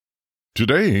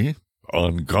Today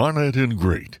on Garnet and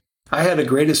Great. I had the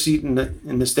greatest seat in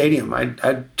the stadium.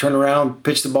 I'd turn around,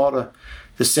 pitch the ball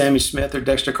to Sammy Smith or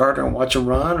Dexter Carter and watch them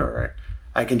run, or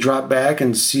I can drop back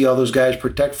and see all those guys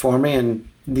protect for me and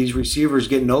these receivers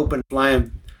getting open,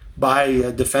 flying by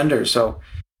defenders. So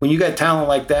when you got talent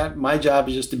like that, my job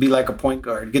is just to be like a point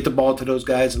guard, get the ball to those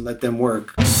guys and let them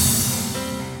work.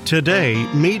 Today,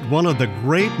 meet one of the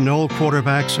great Nole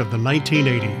quarterbacks of the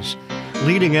 1980s,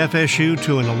 leading FSU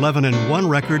to an 11-1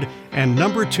 record and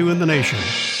number 2 in the nation.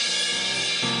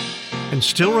 And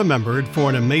still remembered for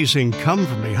an amazing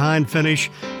come-from-behind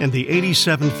finish in the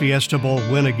 '87 Fiesta Bowl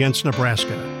win against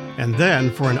Nebraska. And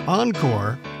then for an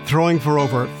encore, throwing for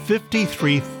over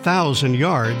 53,000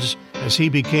 yards as he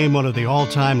became one of the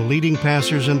all-time leading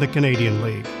passers in the Canadian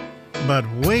League. But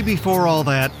way before all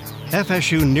that,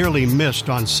 FSU nearly missed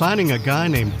on signing a guy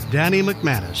named Danny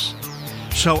McManus.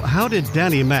 So how did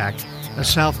Danny Mac, a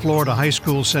South Florida high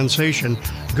school sensation,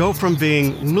 go from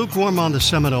being lukewarm on the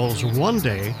Seminoles one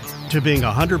day to being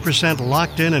 100%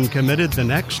 locked in and committed the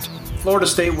next? Florida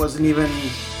State wasn't even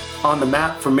on the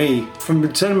map for me. From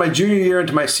my junior year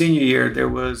into my senior year,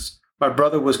 my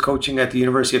brother was coaching at the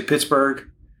University of Pittsburgh.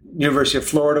 University of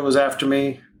Florida was after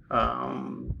me,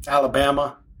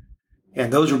 Alabama.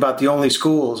 And those were about the only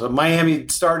schools. Miami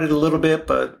started a little bit,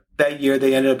 but that year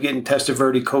they ended up getting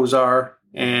Testaverde, Kozar,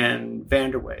 and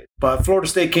Vanderway. But Florida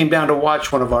State came down to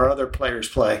watch one of our other players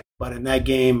play. But in that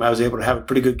game, I was able to have a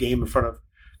pretty good game in front of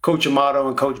Coach Amato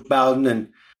and Coach Bowden. And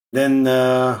then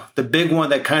the big one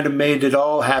that kind of made it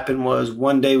all happen was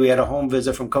one day we had a home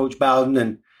visit from Coach Bowden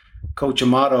and Coach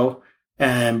Amato,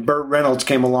 and Burt Reynolds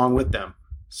came along with them.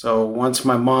 So once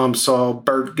my mom saw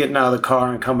Burt getting out of the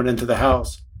car and coming into the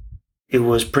house, it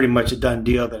was pretty much a done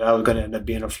deal that I was going to end up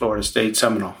being a Florida State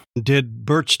Seminole. Did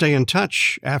Burt stay in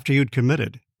touch after you'd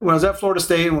committed? When I was at Florida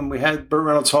State, when we had Burt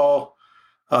Reynolds Hall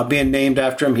being named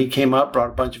after him, he came up, brought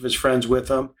a bunch of his friends with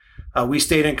him. We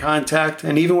stayed in contact.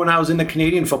 And even when I was in the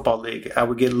Canadian Football League, I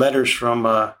would get letters from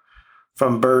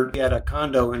Burt. He had a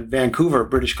condo in Vancouver,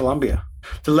 British Columbia,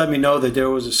 to let me know that there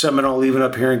was a Seminole even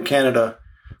up here in Canada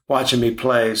watching me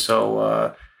play.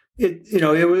 So,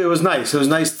 it was nice. It was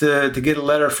nice to get a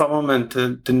letter from him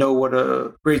and to know what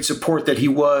a great support that he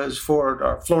was for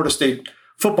our Florida State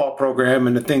football program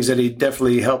and the things that he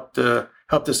definitely helped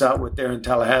us out with there in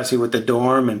Tallahassee with the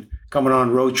dorm and coming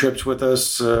on road trips with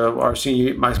us my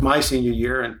senior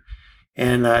year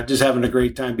and just having a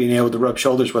great time being able to rub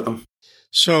shoulders with him.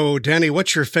 So, Danny,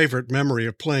 what's your favorite memory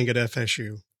of playing at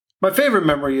FSU? My favorite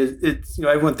memory is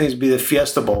everyone thinks it'd be the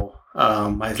Fiesta Bowl,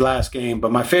 my last game,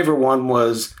 but my favorite one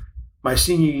was my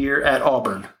senior year at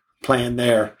Auburn, playing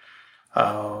there.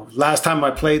 Last time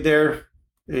I played there,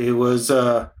 it was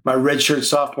my redshirt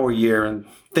sophomore year, and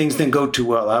things didn't go too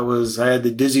well. I had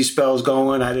the dizzy spells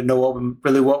going. I didn't know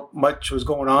what much was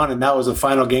going on, and that was the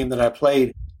final game that I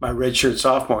played my redshirt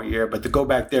sophomore year. But to go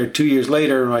back there 2 years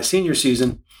later in my senior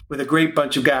season with a great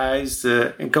bunch of guys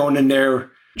and going in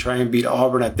there try and beat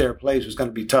Auburn at their place was going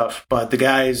to be tough. But the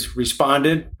guys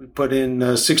responded. We put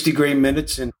in 60 great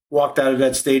minutes and walked out of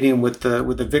that stadium with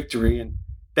the victory. And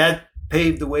that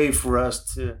paved the way for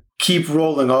us to keep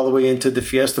rolling all the way into the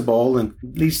Fiesta Bowl and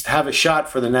at least have a shot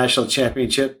for the national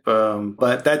championship.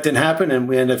 But that didn't happen, and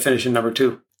we ended up finishing number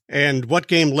 2. And what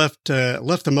game left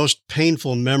the most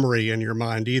painful memory in your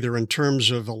mind, either in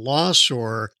terms of a loss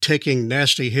or taking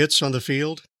nasty hits on the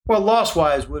field? Well,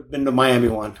 loss-wise would have been the Miami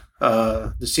one,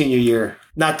 the senior year.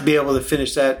 Not to be able to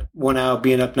finish that one out,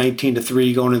 being up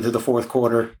 19-3 going into the fourth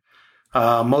quarter.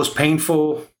 Most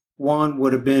painful one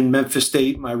would have been Memphis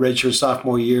State, my redshirt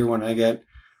sophomore year, when I got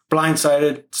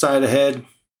blindsided, side ahead.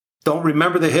 Don't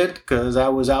remember the hit because I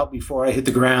was out before I hit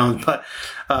the ground, but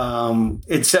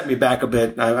it set me back a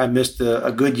bit. I missed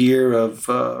a good year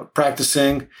of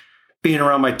practicing, being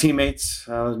around my teammates.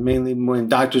 I was mainly in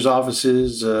doctor's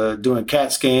offices, doing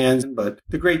CAT scans, but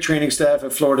the great training staff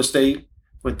at Florida State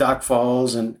with Doc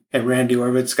Falls and Randy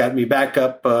Orvitz got me back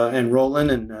up and rolling,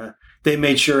 and they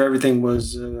made sure everything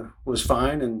was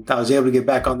fine, and I was able to get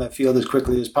back on that field as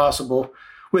quickly as possible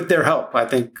with their help. I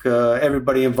think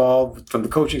everybody involved, from the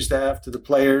coaching staff to the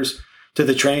players to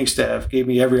the training staff, gave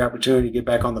me every opportunity to get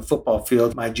back on the football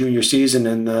field my junior season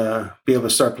and be able to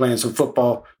start playing some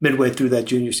football midway through that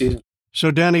junior season. So,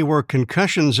 Danny, were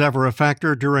concussions ever a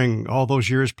factor during all those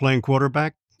years playing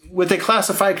quarterback? Would they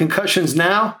classify concussions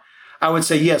now? I would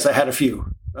say yes, I had a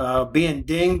few. Being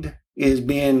dinged is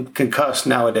being concussed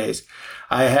nowadays.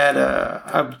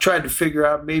 I've tried to figure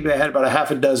out, maybe I had about a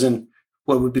half a dozen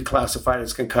what would be classified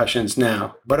as concussions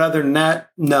now. But other than that,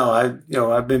 no,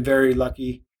 I've been very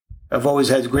lucky. I've always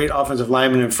had great offensive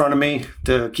linemen in front of me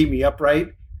to keep me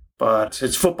upright. but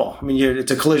it's football. I mean,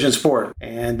 it's a collision sport.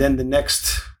 And then the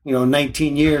next,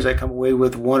 19 years, I come away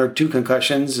with 1 or 2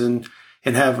 concussions and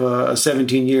have a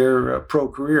 17-year pro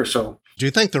career. So, do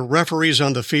you think the referees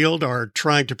on the field are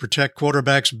trying to protect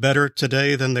quarterbacks better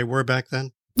today than they were back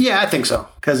then? Yeah, I think so,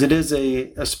 because it is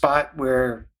a spot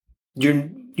where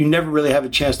you never really have a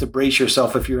chance to brace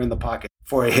yourself if you're in the pocket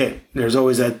for a hit. There's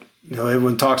always that,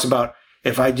 everyone talks about,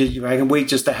 if I can wait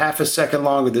just a half a second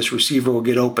longer, this receiver will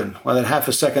get open. Well, that half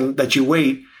a second that you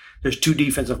wait, there's 2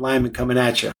 defensive linemen coming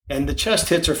at you. And the chest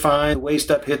hits are fine, the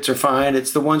waist up hits are fine.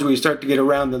 It's the ones where you start to get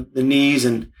around the knees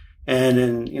and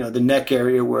in the neck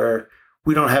area where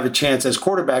we don't have a chance as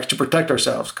quarterbacks to protect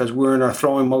ourselves because we're in our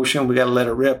throwing motion. We got to let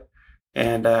it rip.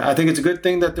 And I think it's a good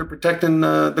thing that they're protecting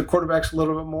the quarterbacks a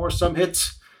little bit more. Some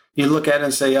hits, you look at it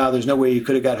and say, there's no way you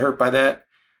could have got hurt by that.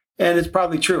 And it's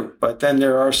probably true. But then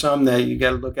there are some that you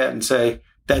got to look at and say,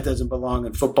 that doesn't belong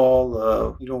in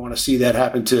football. You don't want to see that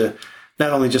happen to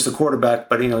not only just a quarterback,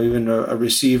 but, even a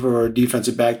receiver or a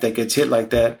defensive back that gets hit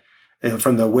like that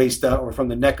from the waist up or from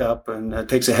the neck up and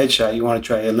takes a headshot. You want to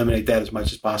try to eliminate that as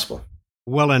much as possible.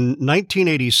 Well, in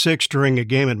 1986, during a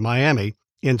game at Miami,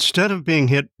 instead of being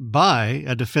hit by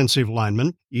a defensive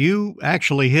lineman, you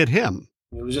actually hit him.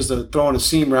 It was just throwing a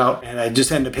seam route, and I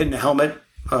just ended up hitting the helmet,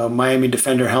 Miami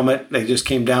defender helmet. They just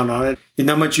came down on it. There's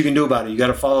not much you can do about it. You got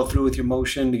to follow through with your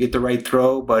motion to get the right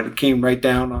throw, but it came right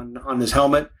down on his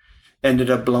helmet. Ended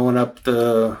up blowing up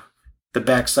the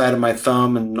backside of my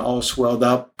thumb and all swelled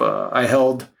up. I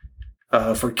held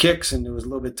for kicks, and it was a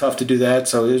little bit tough to do that.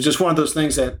 So it was just one of those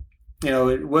things that,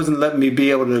 it wasn't letting me be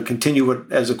able to continue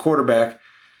as a quarterback,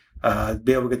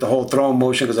 be able to get the whole throwing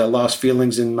motion because I lost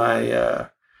feelings in my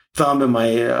thumb and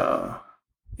my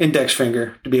index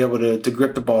finger to be able to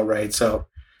grip the ball right. So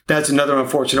that's another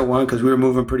unfortunate one because we were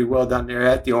moving pretty well down there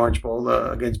at the Orange Bowl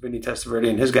against Vinny Testaverde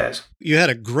and his guys. You had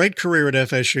a great career at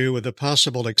FSU with the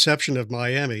possible exception of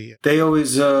Miami. They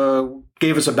always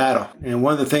gave us a battle. And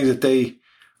one of the things that they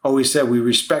always said, we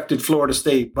respected Florida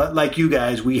State, but like you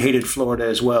guys, we hated Florida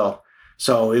as well.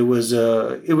 So it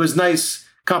was nice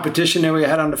competition that we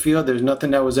had on the field. There's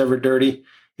nothing that was ever dirty.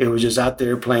 It was just out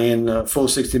there playing full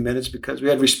 60 minutes because we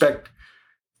had respect.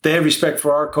 They had respect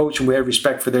for our coach and we had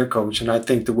respect for their coach. And I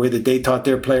think the way that they taught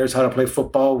their players how to play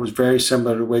football was very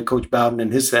similar to the way Coach Bowden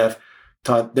and his staff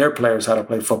taught their players how to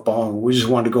play football. And we just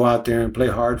wanted to go out there and play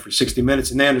hard for 60 minutes.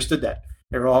 And they understood that.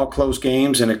 They were all close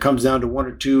games and it comes down to 1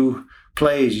 or 2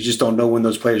 plays. You just don't know when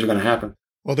those plays are going to happen.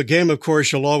 Well, the game, of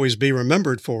course, you'll always be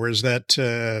remembered for is that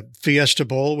Fiesta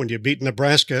Bowl when you beat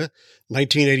Nebraska,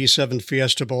 1987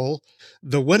 Fiesta Bowl.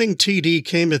 The winning TD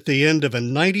came at the end of a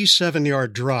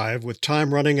 97-yard drive with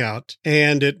time running out,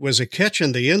 and it was a catch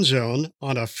in the end zone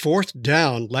on a 4th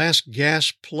down, last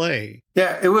gasp play.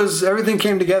 Yeah, it was, everything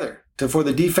came together for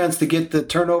the defense to get the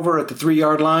turnover at the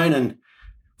 3-yard line and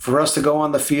for us to go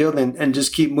on the field and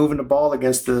just keep moving the ball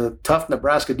against the tough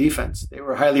Nebraska defense. They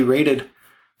were highly rated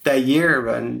that year,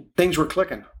 and things were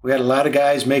clicking. We had a lot of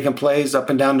guys making plays up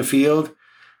and down the field.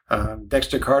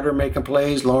 Dexter Carter making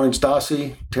plays, Lawrence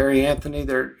Dawsey, Terry Anthony.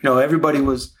 Everybody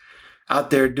was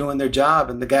out there doing their job,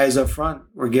 and the guys up front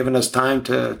were giving us time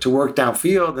to work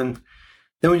downfield. And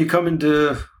then when you come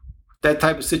into that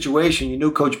type of situation, you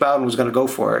knew Coach Bowden was going to go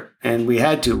for it, and we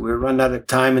had to. We were running out of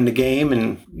time in the game,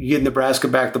 and you get Nebraska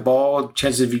back the ball,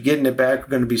 chances of you getting it back are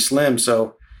going to be slim.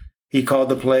 So he called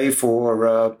the play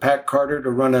for Pat Carter to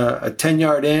run a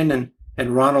 10-yard in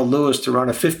and Ronald Lewis to run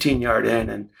a 15-yard in.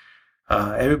 And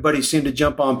everybody seemed to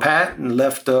jump on Pat and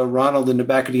left Ronald in the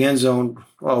back of the end zone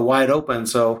wide open.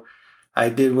 So I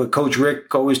did what Coach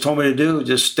Rick always told me to do,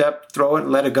 just step, throw it,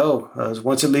 and let it go.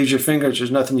 Once it leaves your fingers,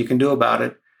 there's nothing you can do about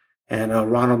it. And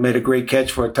Ronald made a great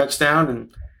catch for a touchdown,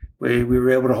 and we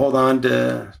were able to hold on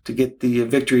to get the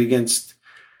victory against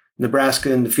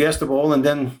Nebraska in the Fiesta Bowl, and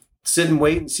then sit and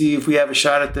wait and see if we have a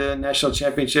shot at the national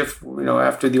championship,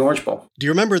 after the Orange Bowl. Do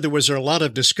you remember there was a lot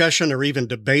of discussion or even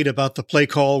debate about the play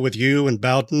call with you and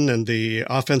Bowden and the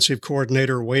offensive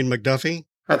coordinator, Wayne McDuffie?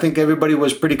 I think everybody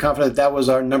was pretty confident that was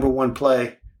our number one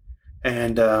play.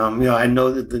 And, I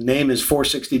know that the name is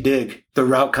 460 dig. The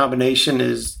route combination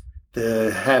is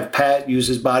to have Pat use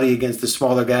his body against the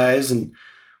smaller guys.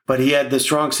 But he had the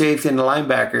strong safety and the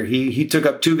linebacker. He took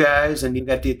up 2 guys, and he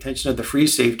got the attention of the free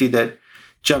safety that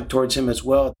jumped towards him as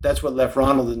well. That's what left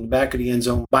Ronald in the back of the end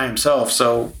zone by himself.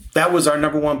 So that was our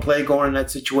number one play going in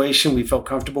that situation. We felt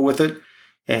comfortable with it,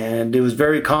 and it was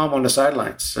very calm on the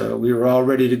sidelines. So we were all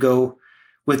ready to go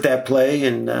with that play,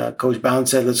 and Coach Bowden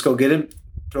said, let's go get it,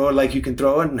 throw it like you can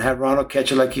throw it, and have Ronald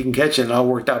catch it like he can catch it, and it all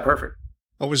worked out perfect.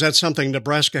 Oh, was that something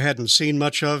Nebraska hadn't seen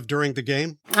much of during the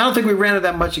game? I don't think we ran it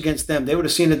that much against them. They would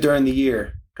have seen it during the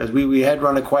year because we had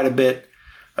run it quite a bit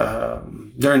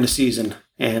during the season.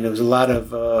 And it was a lot of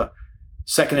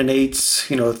 2nd and 8s,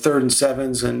 3rd and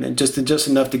 7s, and just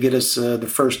enough to get us the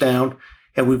first down.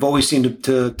 And we've always seemed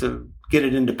to get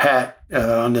it into Pat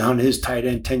on his tight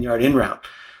end 10-yard in route.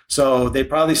 So they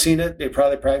probably seen it. They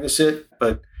probably practice it.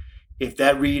 But if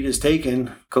that read is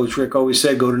taken, Coach Rick always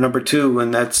said, go to number 2.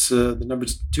 And that's the number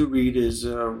 2 read is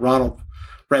Ronald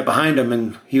right behind him.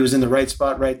 And he was in the right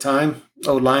spot, right time.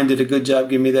 O-line did a good job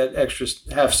giving me that extra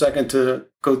half second to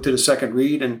go to the second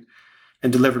read and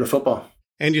deliver the football.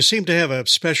 And you seem to have a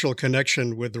special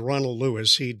connection with Ronald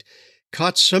Lewis. He'd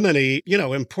caught so many,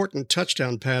 important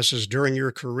touchdown passes during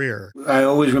your career. I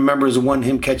always remember as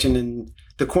him catching in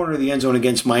the corner of the end zone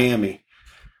against Miami.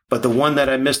 But the one that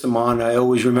I missed him on, I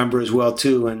always remember as well,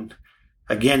 too. And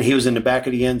again, he was in the back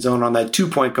of the end zone on that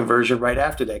 2-point conversion right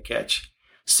after that catch,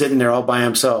 sitting there all by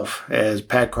himself as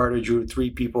Pat Carter drew 3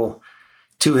 people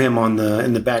to him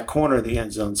in the back corner of the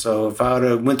end zone. So if I would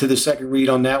have went to the second read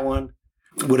on that one,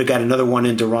 would have got another one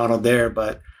into Ronald there.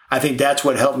 But I think that's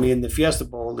what helped me in the Fiesta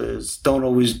Bowl is don't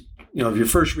always, if your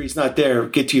first read's not there,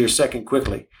 get to your second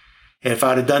quickly. And if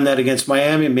I'd have done that against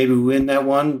Miami, maybe we win that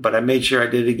one. But I made sure I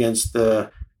did against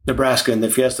Nebraska in the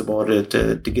Fiesta Bowl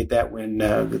to get that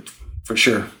win for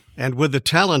sure. And with the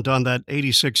talent on that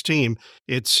 86 team,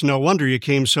 it's no wonder you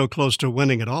came so close to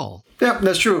winning it all. Yeah,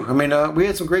 that's true. I mean, we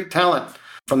had some great talent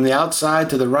from the outside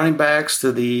to the running backs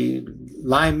to the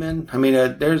linemen. I mean,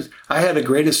 I had the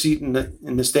greatest seat in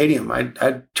the stadium.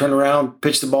 I'd turn around,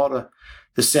 pitch the ball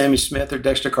to Sammy Smith or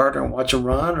Dexter Carter and watch them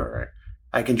run, or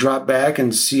I can drop back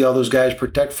and see all those guys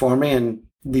protect for me and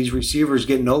these receivers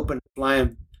getting open,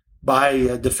 flying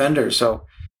by defenders. So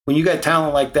when you got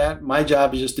talent like that, my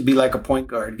job is just to be like a point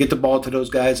guard, get the ball to those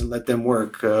guys and let them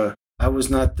work. I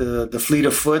was not the fleet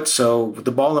of foot, so with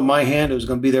the ball in my hand, it was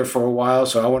going to be there for a while.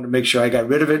 So I wanted to make sure I got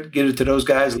rid of it, get it to those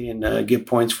guys, and get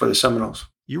points for the Seminoles.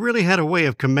 You really had a way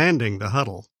of commanding the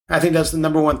huddle. I think that's the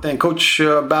number one thing. Coach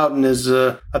Bowden is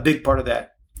a big part of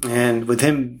that. And with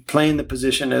him playing the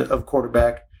position of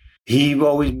quarterback, he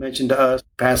always mentioned to us,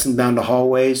 passing down the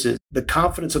hallways, the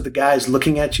confidence of the guys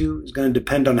looking at you is going to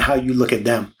depend on how you look at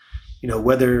them.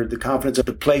 Whether the confidence of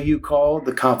the play you call,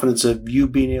 the confidence of you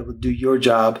being able to do your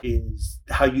job is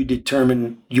how you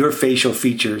determine your facial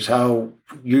features, how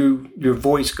your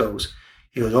voice goes.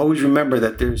 He goes, always remember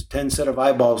that there's 10 set of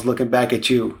eyeballs looking back at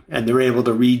you, and they're able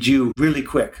to read you really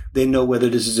quick. They know whether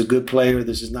this is a good play or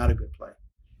this is not a good play.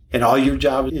 And all your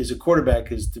job as a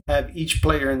quarterback is to have each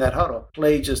player in that huddle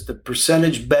play just a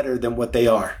percentage better than what they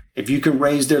are. If you can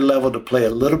raise their level to play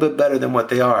a little bit better than what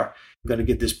they are, going to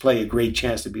get this play a great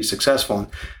chance to be successful. And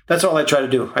that's all I try to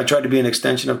do. I try to be an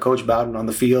extension of Coach Bowden on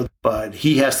the field, but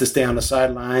he has to stay on the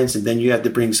sidelines, and then you have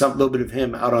to bring a little bit of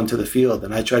him out onto the field.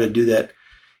 And I try to do that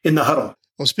in the huddle.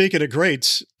 Well, speaking of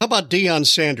greats, how about Deion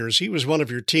Sanders? He was one of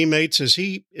your teammates. Is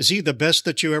he the best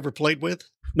that you ever played with?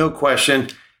 No question.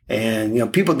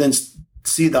 And, people didn't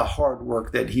see the hard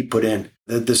work that he put in.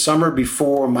 The summer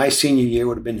before my senior year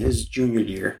would have been his junior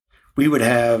year. We would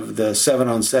have the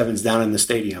 7-on-7s down in the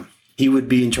stadium. He would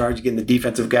be in charge of getting the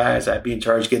defensive guys. I'd be in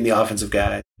charge of getting the offensive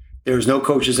guys. There was no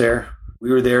coaches there. We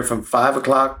were there from 5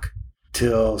 o'clock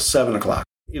till 7 o'clock.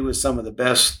 It was some of the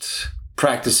best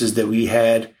practices that we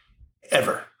had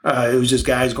ever. It was just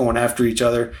guys going after each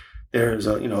other. There's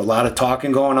a lot of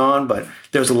talking going on, but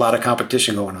there's a lot of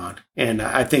competition going on. And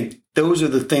I think those are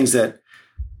the things that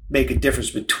make a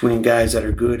difference between guys that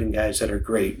are good and guys that are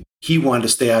great. He wanted to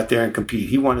stay out there and compete.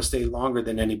 He wanted to stay longer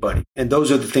than anybody. And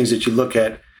those are the things that you look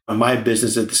at on my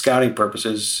business at the scouting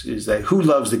purposes, is that who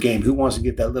loves the game, who wants to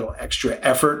give that little extra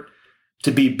effort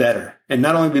to be better, and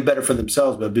not only be better for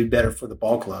themselves, but be better for the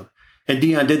ball club. And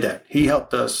Deion did that. He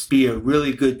helped us be a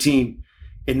really good team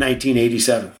in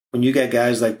 1987. When you got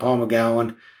guys like Paul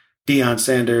McGowan, Deion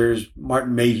Sanders,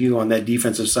 Martin Mayhew on that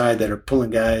defensive side that are pulling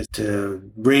guys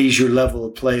to raise your level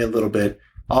of play a little bit,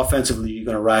 offensively, you're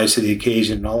going to rise to the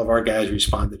occasion, and all of our guys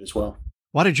responded as well.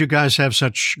 Why did you guys have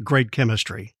such great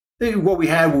chemistry? What we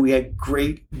had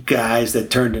great guys that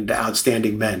turned into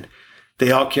outstanding men.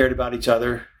 They all cared about each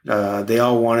other. They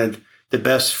all wanted the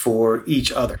best for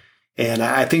each other. And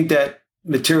I think that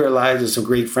materialized in some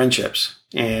great friendships,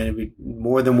 and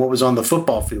more than what was on the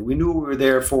football field. We knew what we were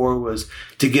there for was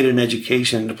to get an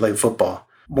education to play football.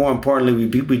 More importantly,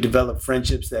 we developed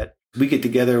friendships that we get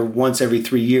together once every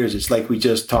 3 years. It's like we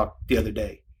just talked the other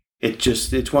day.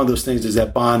 It's one of those things, is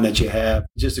that bond that you have.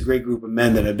 Just a great group of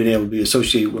men that I've been able to be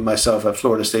associated with myself at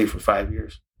Florida State for 5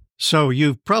 years. So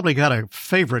you've probably got a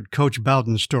favorite Coach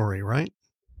Bowden story, right?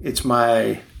 It's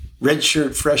my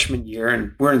redshirt freshman year,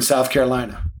 and we're in South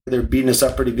Carolina. They're beating us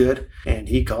up pretty good, and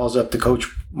he calls up the coach,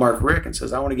 Mark Richt, and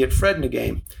says, I want to get Fred in the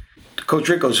game. Coach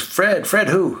Rick goes, Fred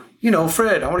who?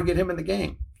 Fred, I want to get him in the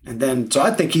game. And then, so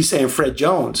I think he's saying Fred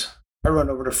Jones. I run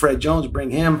over to Fred Jones, bring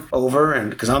him over,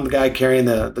 and because I'm the guy carrying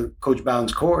the Coach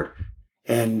Bowden's cord.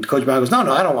 And Coach Bowden goes,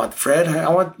 no, I don't want Fred. I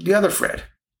want the other Fred.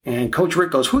 And Coach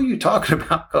Rick goes, who are you talking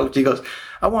about, Coach? He goes,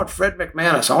 I want Fred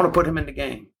McManus. I want to put him in the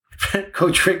game.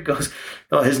 Coach Rick goes,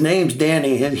 oh, his name's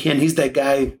Danny, and he's that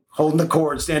guy holding the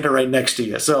cord, standing right next to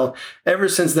you. So ever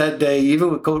since that day,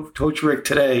 even with Coach Rick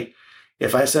today,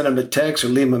 if I send him a text or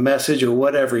leave him a message or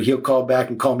whatever, he'll call back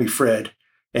and call me Fred.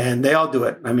 And they all do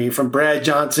it. I mean, from Brad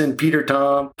Johnson, Peter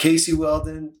Tom, Casey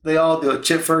Weldon, they all do it.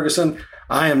 Chip Ferguson.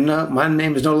 My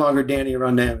name is no longer Danny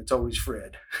around them. It's always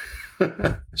Fred.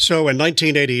 So in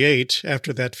 1988,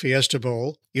 after that Fiesta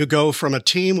Bowl, you go from a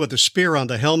team with a spear on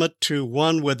the helmet to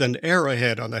one with an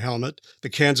arrowhead on the helmet, the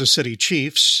Kansas City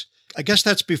Chiefs. I guess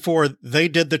that's before they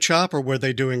did the chop, or were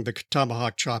they doing the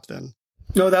tomahawk chop then?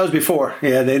 No, that was before.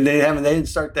 Yeah, they didn't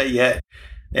start that yet.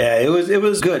 Yeah, it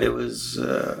was good. It was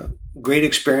a great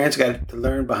experience. Got to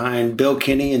learn behind Bill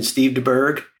Kinney and Steve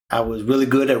DeBerg. I was really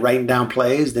good at writing down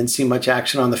plays, didn't see much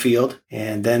action on the field.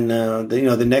 And then,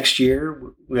 the next year,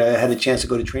 I had a chance to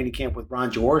go to training camp with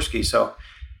Ron Jaworski. So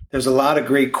there's a lot of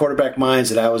great quarterback minds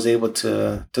that I was able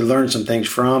to learn some things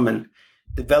from and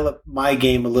develop my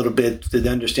game a little bit to the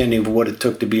understanding of what it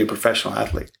took to be a professional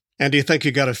athlete. And do you think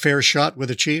you got a fair shot with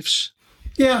the Chiefs?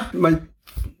 Yeah, my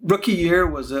rookie year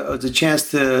was a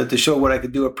chance to show what I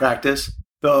could do at practice.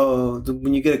 So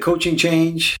when you get a coaching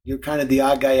change, you're kind of the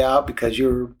odd guy out because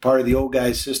you're part of the old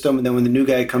guy's system. And then when the new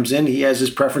guy comes in, he has his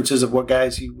preferences of what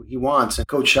guys he wants. And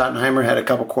Coach Schottenheimer had a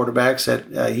couple quarterbacks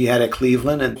that he had at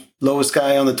Cleveland, and lowest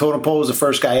guy on the totem pole was the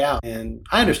first guy out. And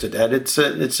I understood that. It's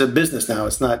a business now.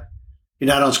 It's not, you're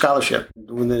not on scholarship.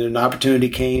 When an opportunity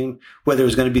came, whether it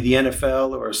was going to be the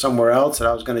NFL or somewhere else, that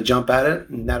I was going to jump at it.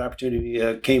 And that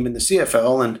opportunity came in the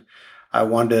CFL, and I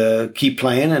wanted to keep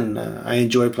playing, and I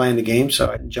enjoyed playing the game,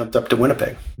 so I jumped up to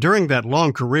Winnipeg. During that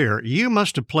long career, you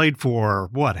must have played for,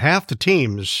 half the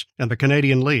teams in the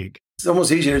Canadian League. It's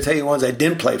almost easier to tell you ones I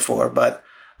didn't play for, but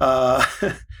I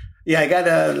got,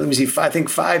 I think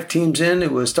 5 teams in.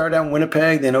 It was started out in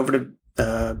Winnipeg, then over to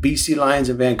BC Lions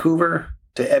in Vancouver,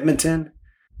 to Edmonton,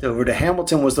 over to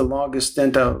Hamilton was the longest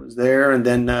stint I was there, and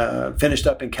then finished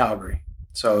up in Calgary.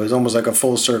 So it was almost like a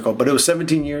full circle, but it was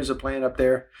 17 years of playing up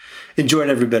there. Enjoyed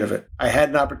every bit of it. I had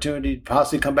an opportunity to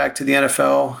possibly come back to the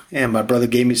NFL, and my brother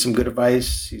gave me some good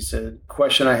advice. He said,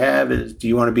 question I have is, do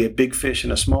you want to be a big fish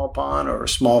in a small pond or a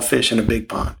small fish in a big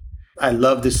pond? I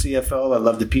love the CFL. I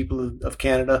love the people of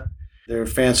Canada. Their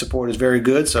fan support is very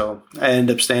good, so I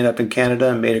ended up staying up in Canada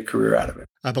and made a career out of it.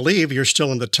 I believe you're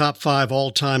still in the top 5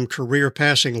 all-time career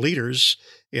passing leaders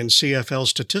in CFL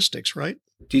statistics, right?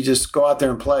 You just go out there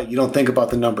and play. You don't think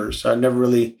about the numbers. I never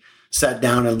really sat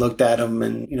down and looked at them.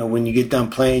 And, when you get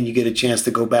done playing, you get a chance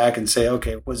to go back and say,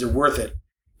 okay, was it worth it?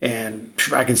 And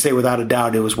I can say without a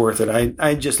doubt it was worth it.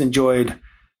 I just enjoyed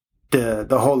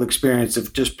the whole experience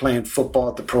of just playing football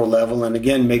at the pro level. And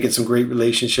again, making some great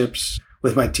relationships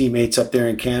with my teammates up there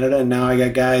in Canada. And now I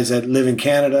got guys that live in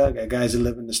Canada. I got guys that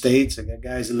live in the States. I got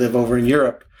guys that live over in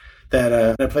Europe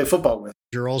that I play football with.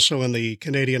 You're also in the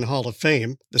Canadian Hall of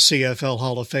Fame, the CFL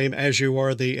Hall of Fame, as you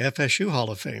are the FSU Hall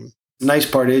of Fame. The nice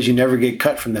part is you never get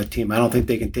cut from that team. I don't think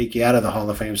they can take you out of the Hall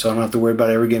of Fame, so I don't have to worry about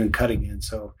ever getting cut again.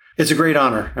 So it's a great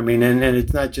honor. I mean, and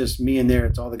it's not just me in there.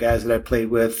 It's all the guys that I played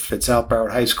with at South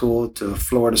Broward High School, to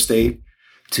Florida State,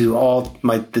 to all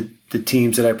the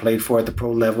teams that I played for at the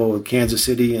pro level with Kansas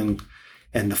City and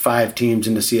the 5 teams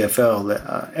in the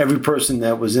CFL. Every person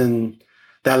that was in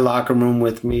that locker room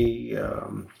with me,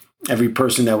 every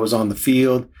person that was on the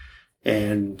field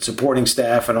and supporting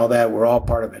staff and all that, were all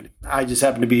part of it. I just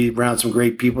happened to be around some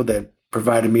great people that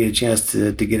provided me a chance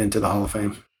to get into the Hall of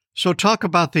Fame. So talk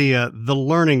about the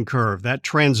learning curve, that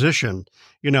transition,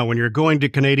 when you're going to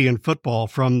Canadian football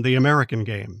from the American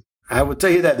game. I would tell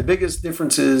you that the biggest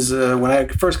difference is when I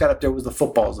first got up there was the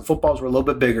footballs. The footballs were a little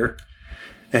bit bigger.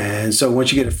 And so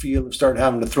once you get a feel of start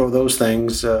having to throw those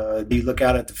things, you look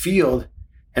out at the field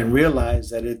and realize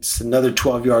that it's another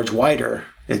 12 yards wider.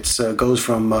 It goes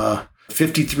from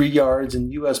 53 yards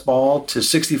in U.S. ball to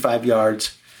 65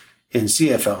 yards in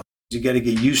CFL. You got to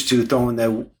get used to throwing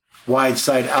that wide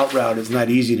side out route. It's not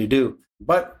easy to do.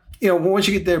 But, once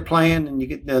you get there playing and you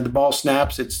get the ball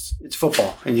snaps, it's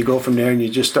football. And you go from there and you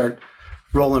just start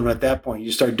rolling at that point.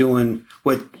 You start doing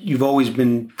what you've always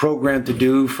been programmed to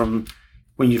do from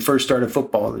when you first started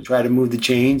football, to try to move the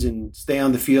chains and stay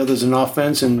on the field as an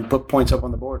offense and put points up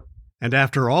on the board. And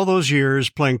after all those years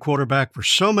playing quarterback for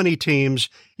so many teams,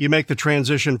 you make the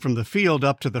transition from the field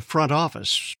up to the front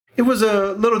office. It was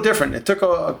a little different. It took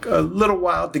a little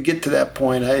while to get to that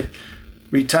point.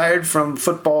 retired from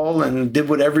football and did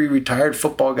what every retired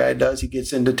football guy does. He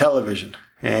gets into television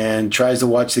and tries to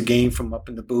watch the game from up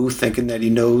in the booth, thinking that he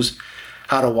knows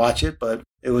how to watch it. But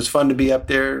it was fun to be up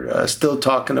there, still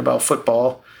talking about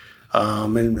football,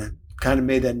 and kind of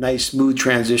made that nice, smooth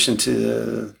transition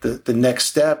to the next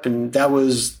step. And that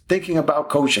was thinking about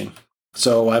coaching.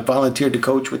 So I volunteered to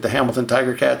coach with the Hamilton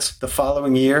Tiger Cats the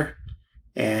following year,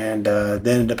 and then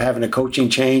ended up having a coaching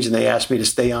change, and they asked me to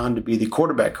stay on to be the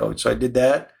quarterback coach. So I did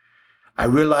that. I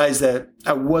realized that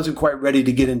I wasn't quite ready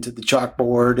to get into the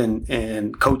chalkboard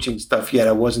and coaching stuff yet.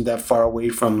 I wasn't that far away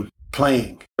from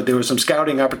playing. But there were some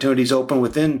scouting opportunities open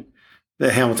within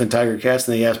the Hamilton Tiger Cats,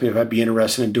 and they asked me if I'd be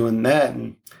interested in doing that,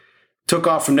 and took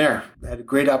off from there. I had a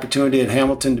great opportunity at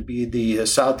Hamilton to be the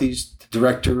Southeast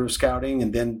Director of Scouting,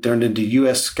 and then turned into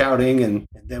U.S. Scouting, and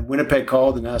then Winnipeg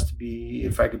called and asked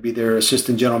if I could be their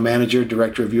Assistant General Manager,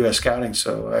 Director of U.S. Scouting.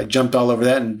 So I jumped all over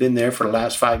that and been there for the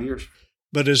last 5 years.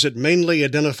 But is it mainly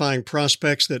identifying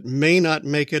prospects that may not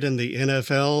make it in the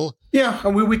NFL? Yeah,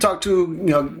 we talk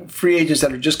to free agents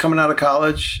that are just coming out of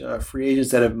college, free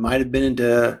agents that might have been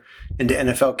into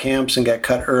NFL camps and got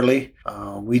cut early.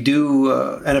 We do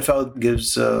NFL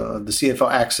gives the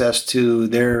CFL access to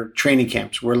their training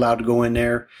camps. We're allowed to go in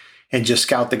there and just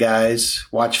scout the guys,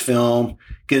 watch film,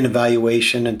 get an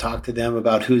evaluation, and talk to them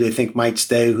about who they think might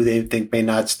stay, who they think may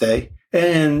not stay.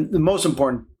 And the most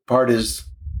important part is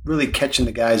really catching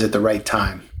the guys at the right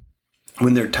time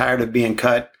when they're tired of being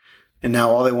cut and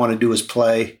now all they want to do is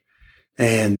play.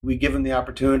 And we give them the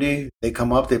opportunity. They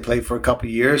come up, they play for a couple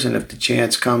of years, and if the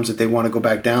chance comes that they want to go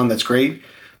back down, that's great.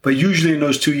 But usually in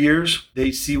those 2 years,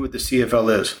 they see what the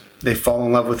CFL is. They fall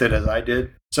in love with it, as I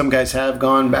did. Some guys have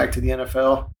gone back to the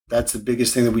NFL. That's the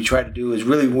biggest thing that we try to do, is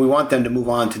really we want them to move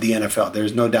on to the NFL.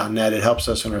 There's no doubt in that. It helps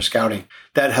us in our scouting.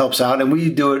 That helps out, and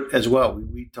we do it as well.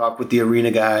 We talk with the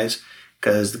arena guys,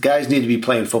 because the guys need to be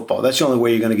playing football. That's the only way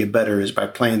you're going to get better, is by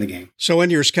playing the game. So in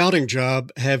your scouting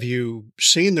job, have you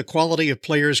seen the quality of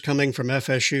players coming from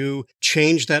FSU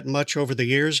change that much over the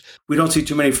years? We don't see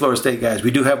too many Florida State guys. We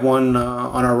do have one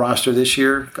on our roster this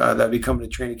year that'll be coming to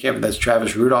training camp, and that's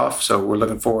Travis Rudolph. So we're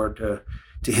looking forward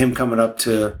to him coming up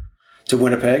to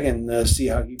Winnipeg and see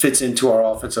how he fits into our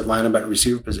offensive lineup at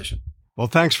receiver position. Well,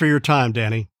 thanks for your time,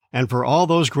 Danny, and for all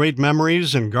those great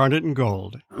memories in Garnet and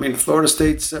Gold. I mean, Florida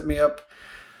State set me up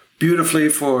beautifully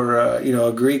for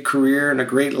a great career and a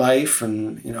great life,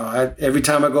 and every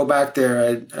time I go back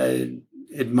there, I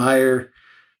admire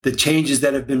the changes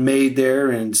that have been made there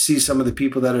and see some of the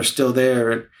people that are still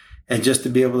there, and just to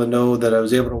be able to know that I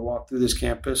was able to walk through this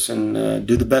campus and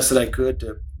do the best that I could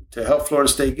to help Florida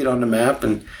State get on the map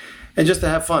and just to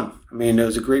have fun. I mean, it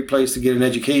was a great place to get an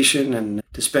education and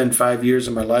to spend 5 years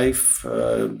of my life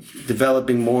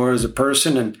developing more as a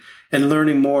person and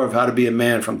learning more of how to be a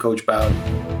man from Coach Bowden.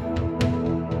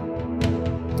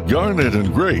 Garnet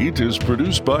and Great is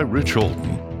produced by Rich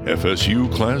Holton,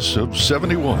 FSU Class of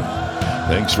 71.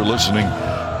 Thanks for listening.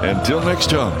 Until next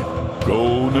time,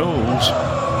 go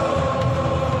Noles.